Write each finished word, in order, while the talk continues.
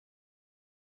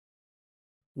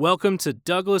Welcome to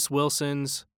Douglas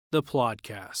Wilson's The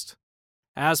Plodcast.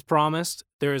 As promised,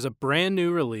 there is a brand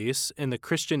new release in the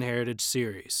Christian Heritage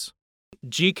series.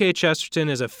 G.K. Chesterton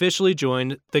has officially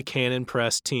joined the Canon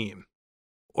Press team.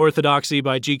 Orthodoxy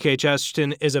by G.K.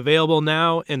 Chesterton is available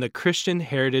now in the Christian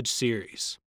Heritage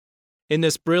series. In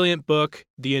this brilliant book,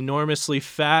 the enormously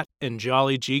fat and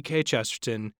jolly G.K.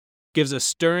 Chesterton gives a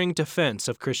stirring defense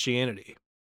of Christianity.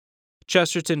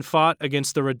 Chesterton fought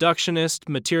against the reductionist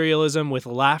materialism with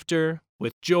laughter,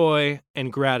 with joy,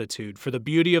 and gratitude for the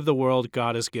beauty of the world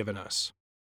God has given us.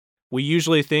 We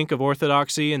usually think of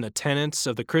orthodoxy and the tenets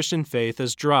of the Christian faith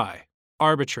as dry,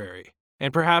 arbitrary,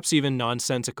 and perhaps even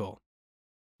nonsensical.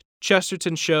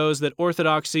 Chesterton shows that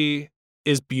orthodoxy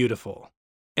is beautiful,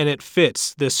 and it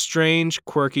fits this strange,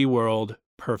 quirky world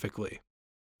perfectly.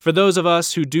 For those of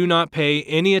us who do not pay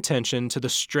any attention to the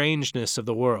strangeness of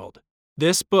the world,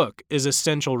 this book is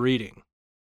essential reading.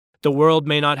 The world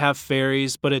may not have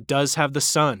fairies, but it does have the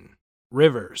sun,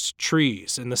 rivers,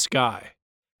 trees, and the sky,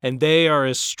 and they are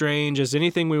as strange as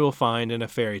anything we will find in a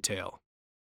fairy tale.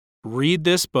 Read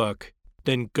this book,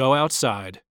 then go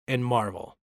outside and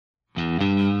marvel.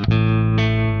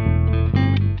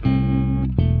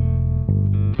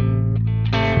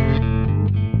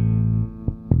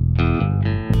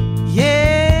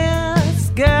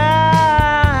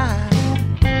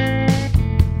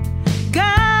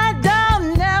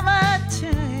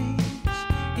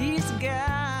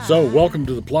 So, welcome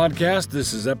to the Plodcast.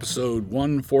 This is episode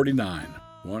 149.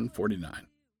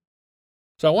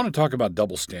 So, I want to talk about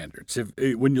double standards.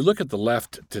 When you look at the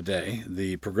left today,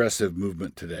 the progressive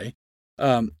movement today,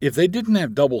 if they didn't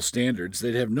have double standards,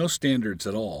 they'd have no standards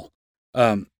at all.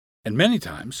 And many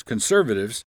times,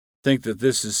 conservatives think that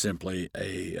this is simply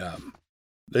they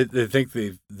think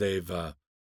they've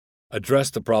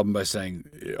addressed the problem by saying,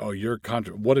 "Oh,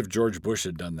 what if George Bush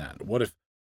had done that? What if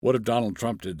Donald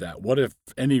Trump did that? What if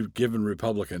any given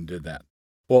Republican did that?"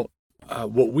 Well,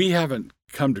 what we haven't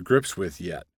come to grips with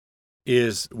yet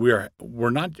is we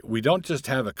don't just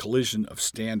have a collision of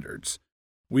standards.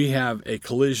 We have a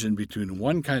collision between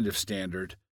one kind of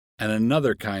standard and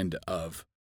another kind of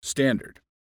standard.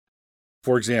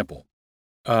 For example,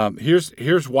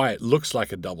 here's why it looks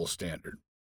like a double standard.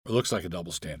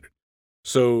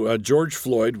 So George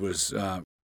Floyd was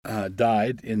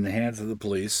died in the hands of the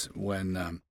police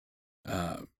when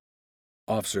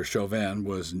Officer Chauvin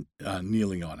was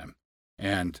kneeling on him,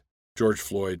 and George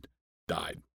Floyd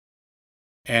died.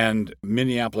 And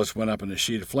Minneapolis went up in a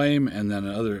sheet of flame, and then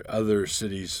other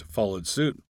cities followed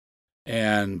suit,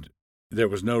 and there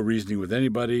was no reasoning with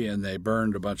anybody, and they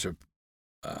burned a bunch of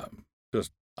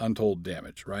just untold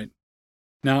damage, right?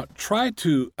 Now, try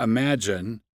to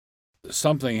imagine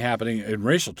something happening in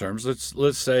racial terms.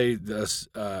 Let's say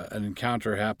an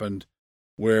encounter happened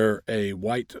where a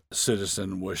white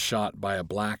citizen was shot by a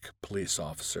black police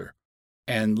officer.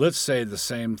 And let's say the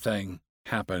same thing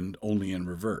happened only in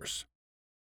reverse,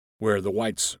 where the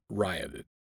whites rioted.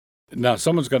 Now,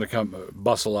 someone's going to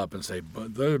bustle up and say,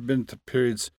 "But there have been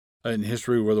periods in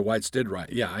history where the whites did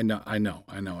riot." Yeah, I know.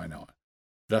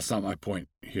 That's not my point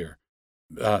here.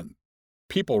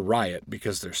 People riot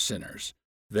because they're sinners.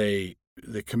 They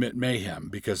commit mayhem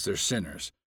because they're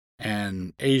sinners.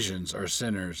 And Asians are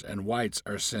sinners, and whites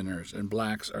are sinners, and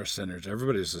blacks are sinners.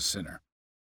 Everybody's a sinner.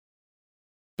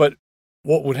 But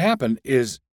what would happen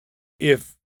is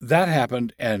if that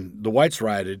happened and the whites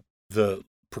rioted, the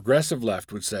progressive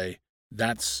left would say,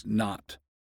 that's not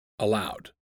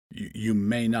allowed. You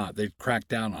may not. They'd crack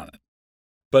down on it.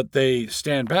 But they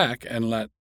stand back and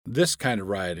let this kind of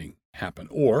rioting happen.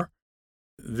 Or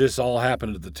this all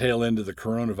happened at the tail end of the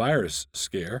coronavirus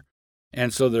scare,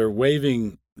 and so they're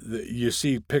waving. You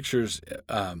see pictures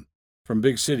from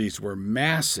big cities where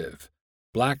massive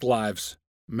Black Lives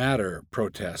Matter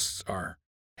protests are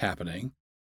happening,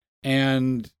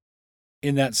 and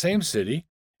in that same city,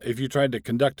 if you tried to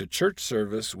conduct a church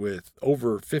service with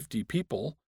over 50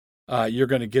 people, you're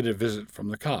going to get a visit from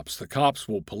the cops. The cops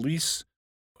will police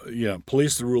the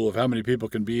rule of how many people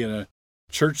can be in a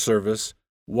church service,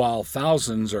 while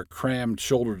thousands are crammed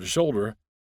shoulder to shoulder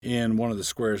in one of the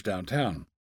squares downtown.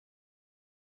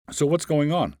 So what's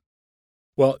going on?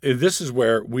 Well, this is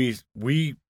where we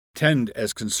tend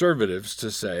as conservatives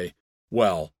to say,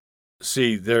 well,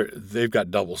 see, they've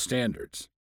got double standards.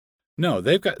 No,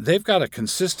 they've got a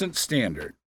consistent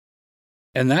standard.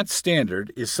 And that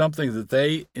standard is something that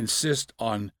they insist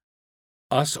on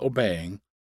us obeying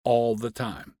all the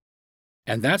time.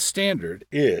 And that standard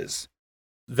is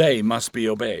they must be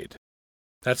obeyed.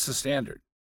 That's the standard.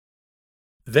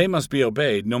 They must be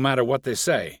obeyed no matter what they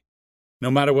say, no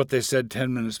matter what they said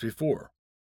 10 minutes before.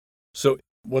 So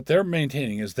what they're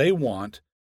maintaining is they want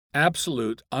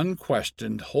absolute,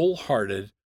 unquestioned,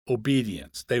 wholehearted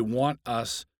obedience. They want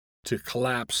us to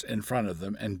collapse in front of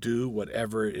them and do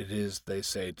whatever it is they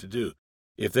say to do.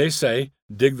 If they say,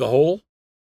 dig the hole,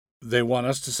 they want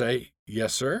us to say,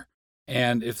 yes, sir.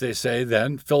 And if they say,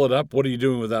 then fill it up, what are you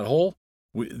doing with that hole?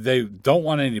 They don't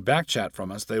want any back chat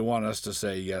from us. They want us to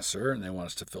say, yes, sir, and they want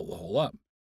us to fill the hole up.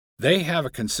 They have a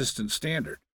consistent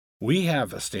standard. We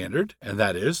have a standard, and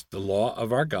that is the law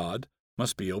of our God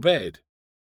must be obeyed.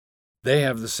 They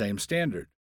have the same standard.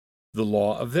 The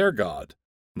law of their God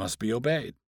must be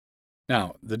obeyed.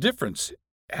 Now, the difference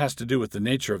has to do with the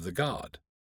nature of the God,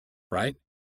 right?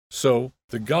 So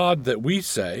the God that we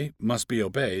say must be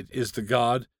obeyed is the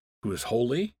God who is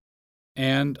holy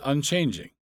and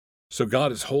unchanging. So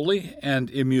God is holy and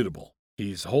immutable.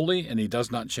 He's holy and he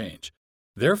does not change.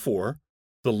 Therefore,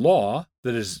 the law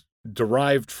that is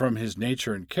derived from his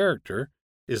nature and character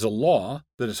is a law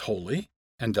that is holy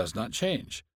and does not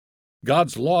change.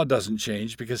 God's law doesn't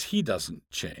change because he doesn't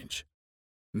change.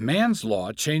 Man's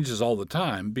law changes all the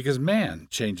time because man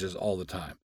changes all the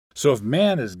time. So if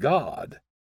man is God,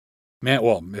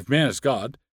 if man is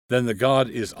God, then the God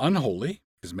is unholy,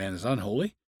 because man is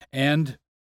unholy, and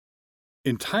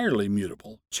entirely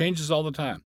mutable, changes all the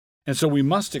time. And so we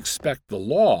must expect the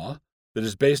law that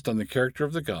is based on the character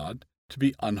of the God to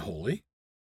be unholy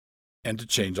and to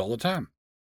change all the time.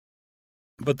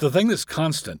 But the thing that's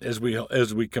constant as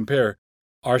we compare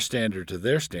our standard to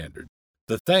their standard,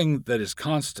 the thing that is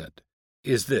constant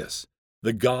is this: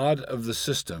 the God of the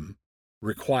system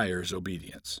requires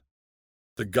obedience.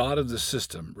 The God of the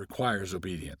system requires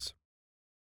obedience.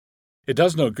 It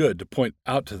does no good to point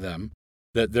out to them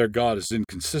that their God is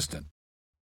inconsistent,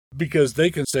 because they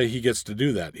can say he gets to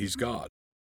do that. He's God.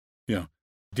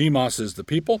 Demos is the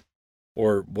people,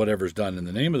 or whatever's done in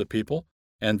the name of the people,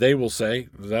 and they will say,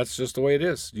 that's just the way it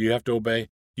is. You have to obey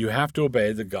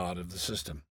the God of the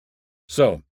system.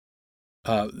 So,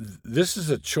 this is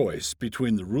a choice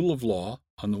between the rule of law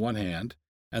on the one hand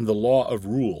and the law of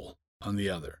rule on the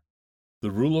other.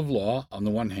 The rule of law on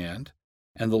the one hand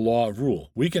and the law of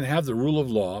rule. We can have the rule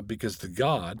of law because the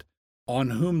God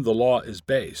on whom the law is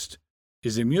based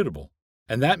is immutable.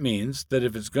 And that means that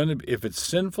if it's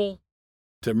sinful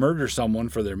to murder someone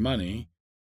for their money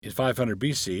in 500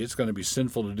 BC, it's going to be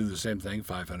sinful to do the same thing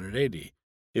 500 AD.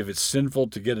 If it's sinful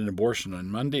to get an abortion on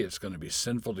Monday, it's going to be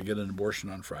sinful to get an abortion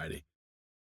on Friday.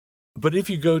 But if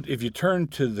you turn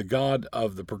to the God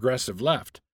of the progressive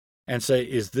left and say,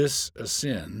 is this a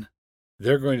sin?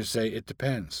 They're going to say, it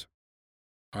depends.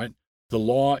 All right? The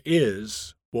law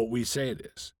is what we say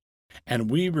it is. And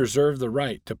we reserve the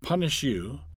right to punish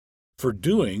you for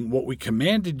doing what we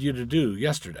commanded you to do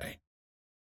yesterday.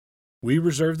 We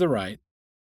reserve the right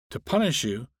to punish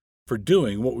you for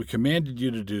doing what we commanded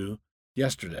you to do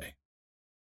yesterday.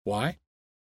 Why?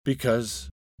 Because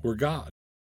we're God.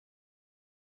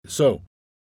 So,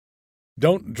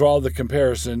 don't draw the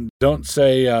comparison. Don't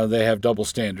say they have double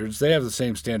standards. They have the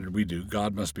same standard we do.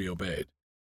 God must be obeyed.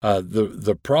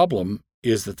 The problem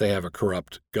is that they have a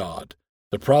corrupt God.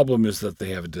 The problem is that they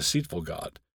have a deceitful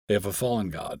God. They have a fallen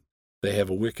God. They have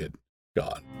a wicked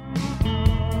God.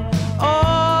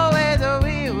 Always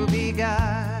we will be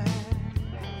God.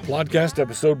 Podcast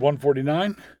episode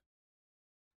 149.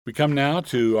 We come now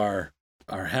to our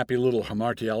happy little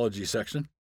hamartiology section.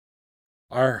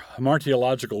 Our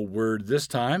hamartiological word this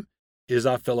time is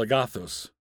aphilogathos.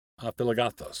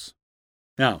 Aphilogathos.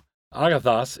 Now,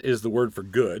 agathos is the word for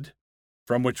good,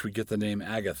 from which we get the name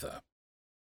Agatha.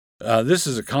 This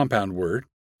is a compound word,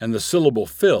 and the syllable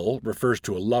phil refers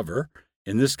to a lover,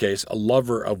 in this case, a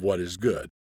lover of what is good.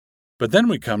 But then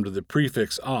we come to the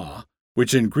prefix a,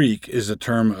 which in Greek is a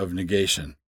term of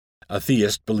negation. A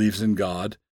theist believes in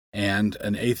God, and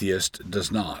an atheist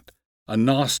does not. A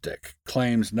Gnostic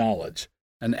claims knowledge.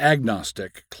 An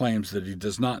agnostic claims that he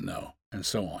does not know, and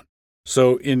so on.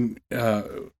 So in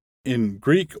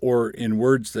Greek, or in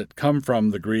words that come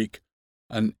from the Greek,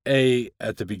 an a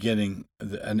at the beginning,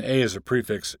 an a as a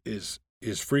prefix is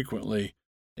frequently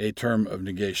a term of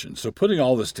negation. So putting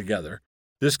all this together,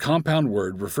 this compound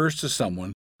word refers to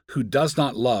someone who does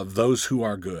not love those who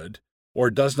are good,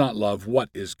 or does not love what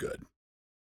is good.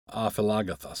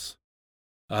 Aphilagathos.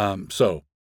 So,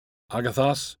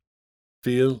 agathos,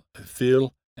 phil,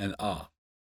 and a.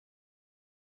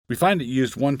 We find it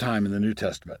used one time in the New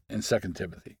Testament, in 2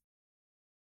 Timothy.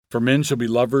 For men shall be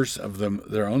lovers of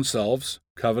their own selves,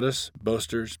 covetous,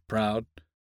 boasters, proud,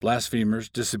 blasphemers,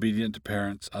 disobedient to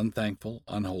parents, unthankful,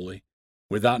 unholy,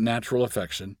 without natural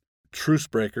affection, truce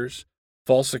breakers,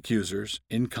 false accusers,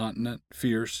 incontinent,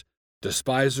 fierce,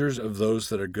 despisers of those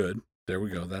that are good. There we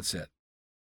go, that's it.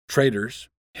 Traitors,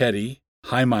 heady,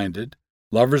 high-minded,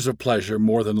 lovers of pleasure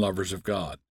more than lovers of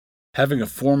God, having a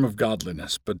form of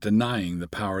godliness, but denying the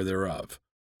power thereof.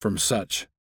 From such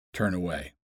turn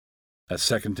away. That's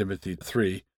 2 Timothy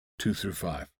 3,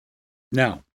 2-5.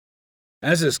 Now,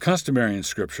 as is customary in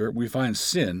Scripture, we find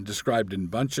sin described in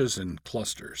bunches and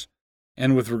clusters.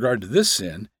 And with regard to this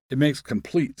sin, it makes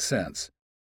complete sense.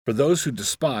 For those who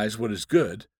despise what is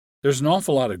good, there's an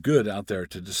awful lot of good out there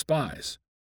to despise.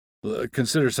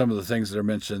 Consider some of the things that are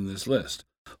mentioned in this list.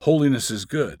 Holiness is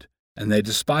good, and they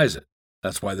despise it.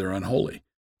 That's why they're unholy.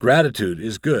 Gratitude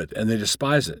is good, and they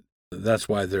despise it. That's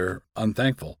why they're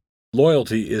unthankful.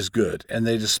 Loyalty is good, and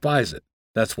they despise it.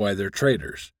 That's why they're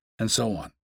traitors, and so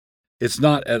on. It's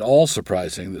not at all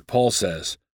surprising that Paul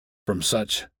says, "From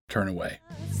such turn away."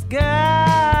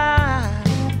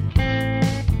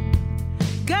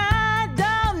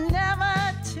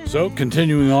 So,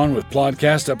 continuing on with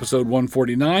Plodcast episode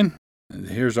 149,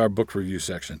 here's our book review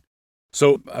section.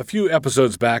 So, a few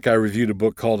episodes back, I reviewed a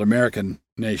book called American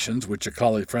Nations, which a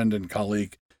friend and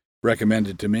colleague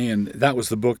recommended to me, and that was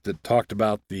the book that talked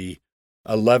about the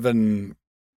 11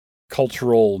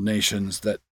 cultural nations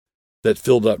that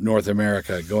filled up North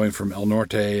America, going from El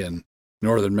Norte and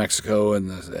northern Mexico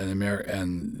and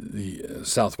the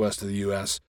southwest of the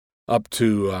U.S. up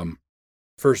to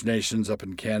First Nations up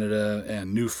in Canada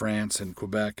and New France and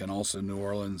Quebec and also New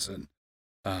Orleans, and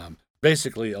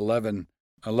basically 11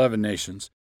 nations.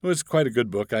 It was quite a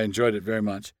good book. I enjoyed it very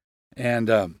much, and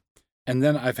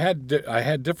then I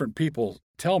had different people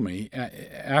tell me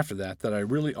after that I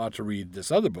really ought to read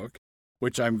this other book,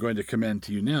 which I'm going to commend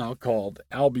to you now, called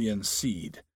Albion's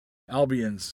Seed.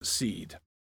 Albion's Seed.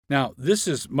 Now, this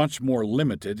is much more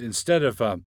limited. Instead of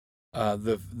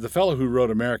the fellow who wrote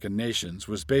American Nations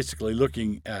was basically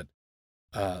looking at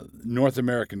North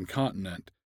American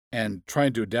continent and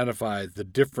trying to identify the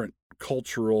different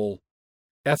cultural,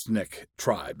 ethnic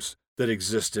tribes that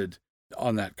existed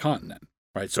on that continent,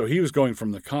 right? So he was going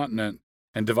from the continent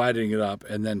and dividing it up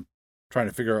and then trying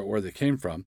to figure out where they came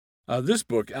from. This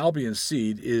book, Albion's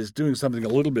Seed, is doing something a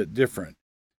little bit different.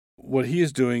 What he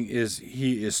is doing is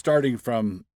he is starting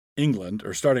from England,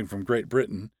 or starting from Great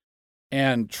Britain,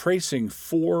 and tracing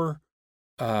four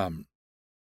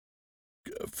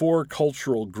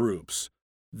cultural groups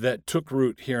that took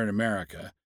root here in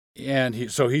America.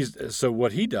 And so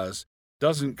what he does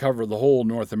doesn't cover the whole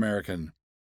North American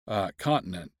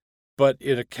continent, but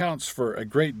it accounts for a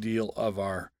great deal of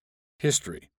our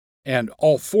history. And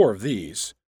all four of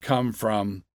these come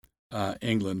from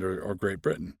England or Great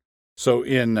Britain. So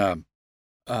in the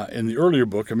earlier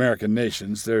book, American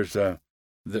Nations, there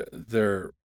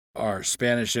are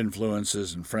Spanish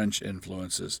influences and French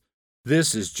influences.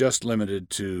 This is just limited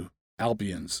to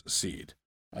Albion's Seed.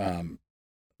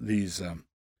 These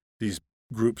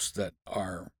groups that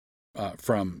are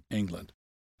from England,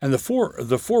 and the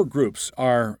four groups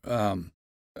are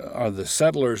the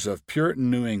settlers of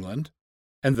Puritan New England.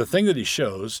 And the thing that he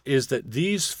shows is that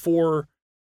these four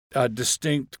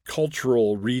distinct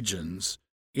cultural regions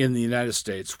in the United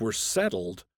States were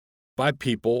settled by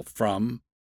people from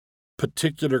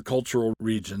particular cultural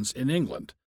regions in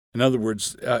England. In other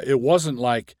words, it wasn't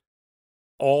like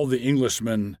all the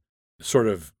Englishmen sort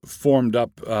of formed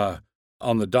up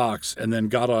on the docks and then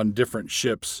got on different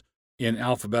ships in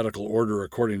alphabetical order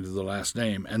according to the last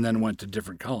name and then went to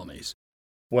different colonies.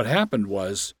 What happened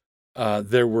was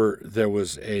there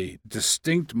was a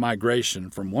distinct migration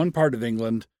from one part of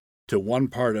England to one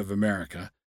part of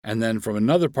America, and then from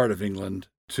another part of England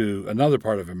to another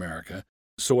part of America.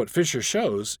 So what Fisher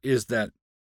shows is that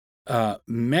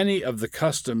many of the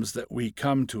customs that we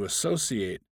come to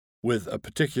associate with a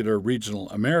particular regional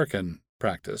American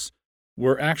practice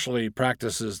were actually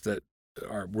practices that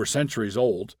were centuries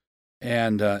old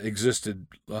and existed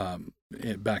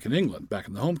back in England, back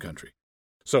in the home country.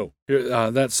 So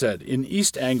that said, in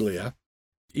East Anglia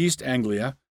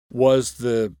was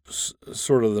the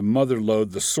sort of the mother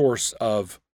lode, the source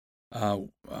of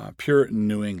Puritan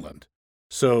New England.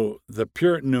 So the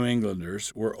Puritan New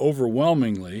Englanders were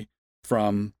overwhelmingly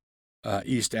from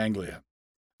East Anglia.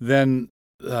 Then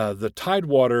the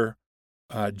Tidewater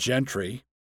gentry,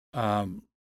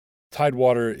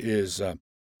 Tidewater is, if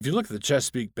you look at the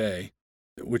Chesapeake Bay,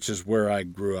 which is where I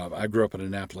grew up in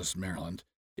Annapolis, Maryland.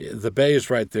 The bay is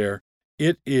right there.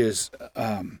 It is,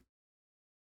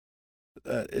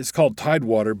 it's called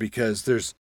Tidewater because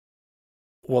there's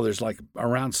like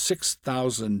around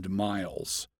 6,000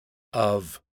 miles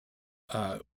of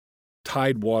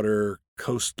Tidewater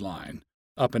coastline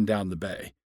up and down the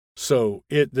bay. So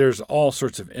there's all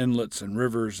sorts of inlets and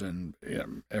rivers and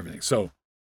everything. So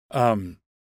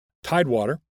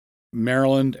Tidewater,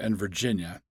 Maryland, and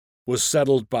Virginia was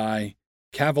settled by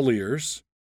Cavaliers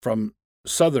from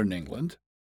southern England.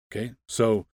 Okay,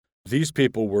 so these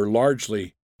people were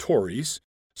largely Tories.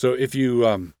 So if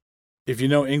you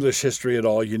know English history at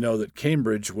all, you know that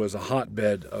Cambridge was a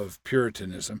hotbed of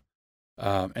Puritanism,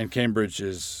 and Cambridge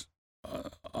is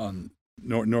on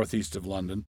northeast of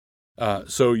London.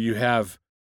 So you have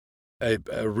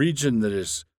a region that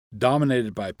is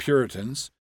dominated by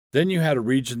Puritans. Then you had a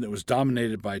region that was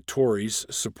dominated by Tories,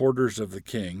 supporters of the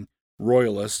king,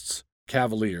 royalists,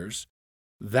 Cavaliers.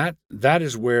 That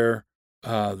is where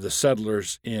the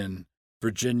settlers in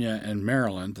Virginia and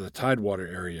Maryland, the Tidewater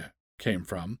area, came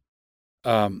from.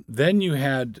 Then you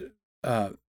had,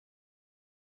 and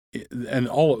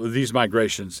all of these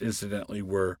migrations, incidentally,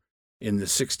 were in the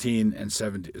 16 and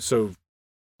 17. So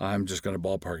I'm just going to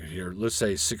ballpark it here. Let's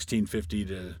say 1650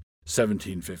 to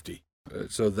 1750.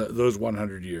 So those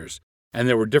 100 years. And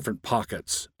there were different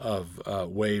pockets of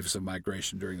waves of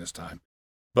migration during this time.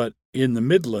 But in the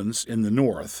Midlands, in the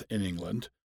north, in England,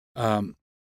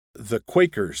 the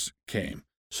Quakers came.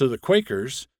 So the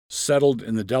Quakers settled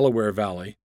in the Delaware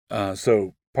Valley.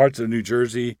 So parts of New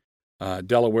Jersey,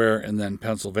 Delaware, and then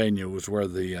Pennsylvania was where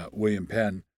the William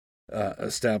Penn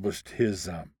established his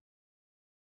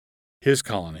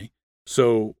colony.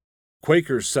 So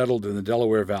Quakers settled in the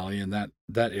Delaware Valley in that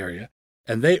area,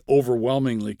 and they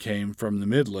overwhelmingly came from the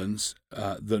Midlands,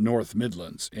 the North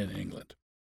Midlands in England.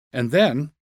 And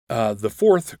then the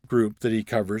fourth group that he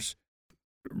covers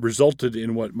resulted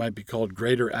in what might be called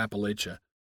Greater Appalachia.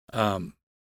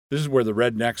 This is where the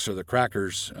rednecks or the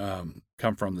crackers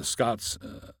come from, the Scots,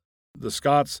 the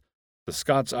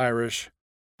Scots-Irish.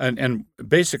 And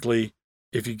basically,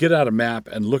 if you get out a map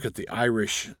and look at the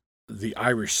Irish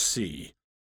Sea,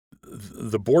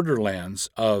 the borderlands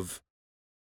of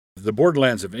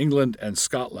England and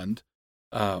Scotland,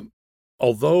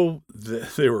 although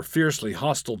they were fiercely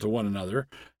hostile to one another,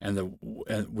 and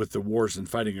with the wars and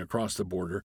fighting across the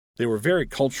border, they were very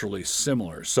culturally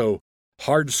similar. So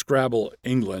Hardscrabble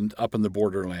England up in the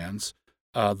borderlands,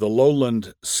 the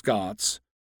lowland Scots,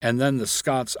 and then the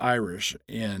Scots-Irish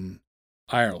in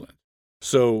Ireland.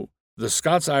 So the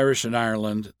Scots-Irish in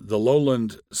Ireland, the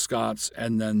lowland Scots,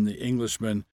 and then the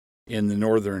Englishmen in the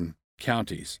northern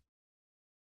counties.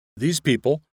 These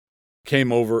people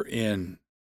came over in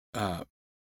a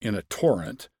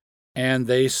torrent, and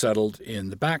they settled in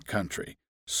the back country.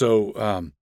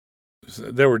 So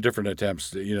there were different attempts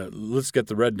to, let's get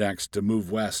the rednecks to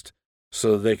move west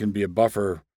so they can be a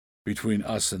buffer between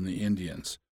us and the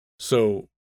Indians. So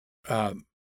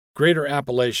Greater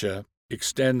Appalachia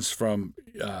extends from,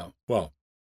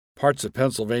 parts of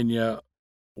Pennsylvania,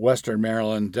 western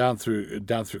Maryland, down through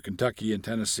Kentucky and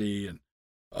Tennessee, and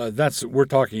we're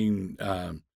talking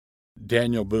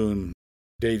Daniel Boone,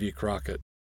 Davy Crockett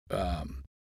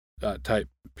type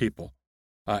people.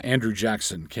 Andrew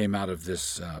Jackson came out of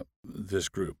this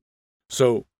group.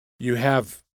 So you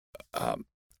have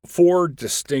 4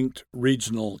 distinct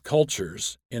regional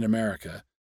cultures in America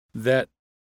that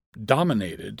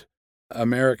dominated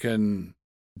American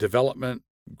development,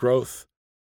 growth,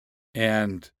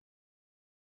 and,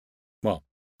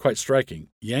 quite striking.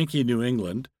 Yankee New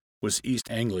England was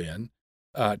East Anglian.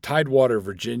 Tidewater,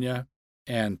 Virginia,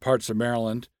 and parts of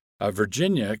Maryland.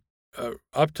 Virginia,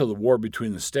 up to the war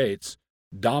between the states,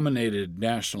 dominated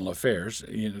national affairs.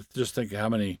 Just think how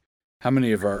many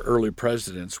of our early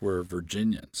presidents were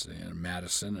Virginians.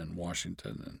 Madison and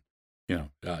Washington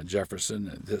and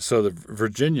Jefferson. So the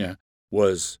Virginia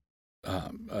was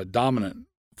a dominant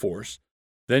force.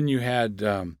 Then you had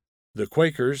the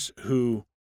Quakers, who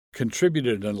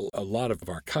contributed a lot of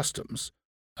our customs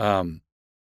and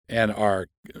our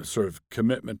sort of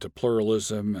commitment to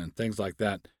pluralism and things like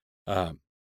that. For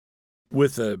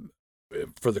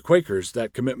the Quakers,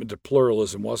 that commitment to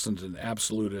pluralism wasn't an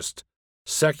absolutist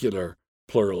secular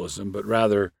pluralism, but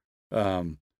rather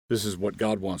this is what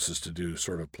God wants us to do,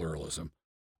 sort of pluralism.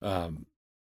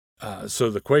 So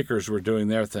the Quakers were doing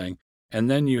their thing. And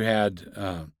then you had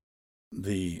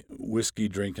the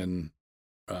whiskey-drinking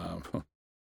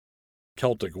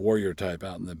Celtic warrior type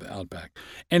out in the outback.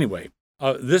 Anyway,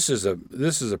 this is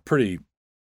a pretty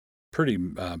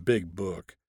big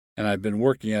book, and I've been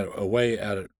working away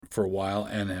at it for a while,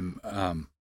 and am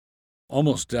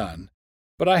almost done.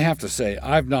 But I have to say,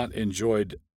 I've not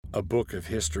enjoyed a book of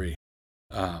history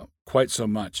quite so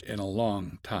much in a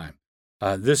long time.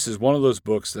 This is one of those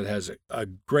books that has a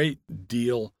great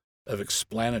deal of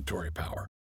explanatory power.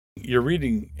 You're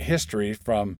reading history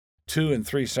from 2 and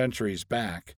 3 centuries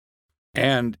back,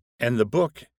 and the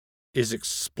book is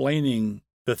explaining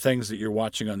the things that you're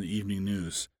watching on the evening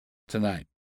news tonight.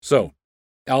 So,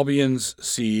 Albion's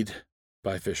Seed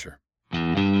by Fisher.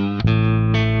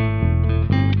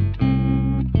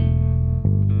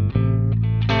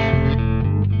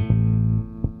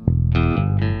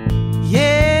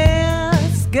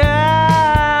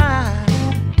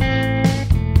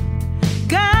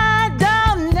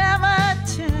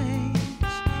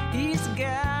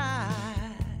 guide.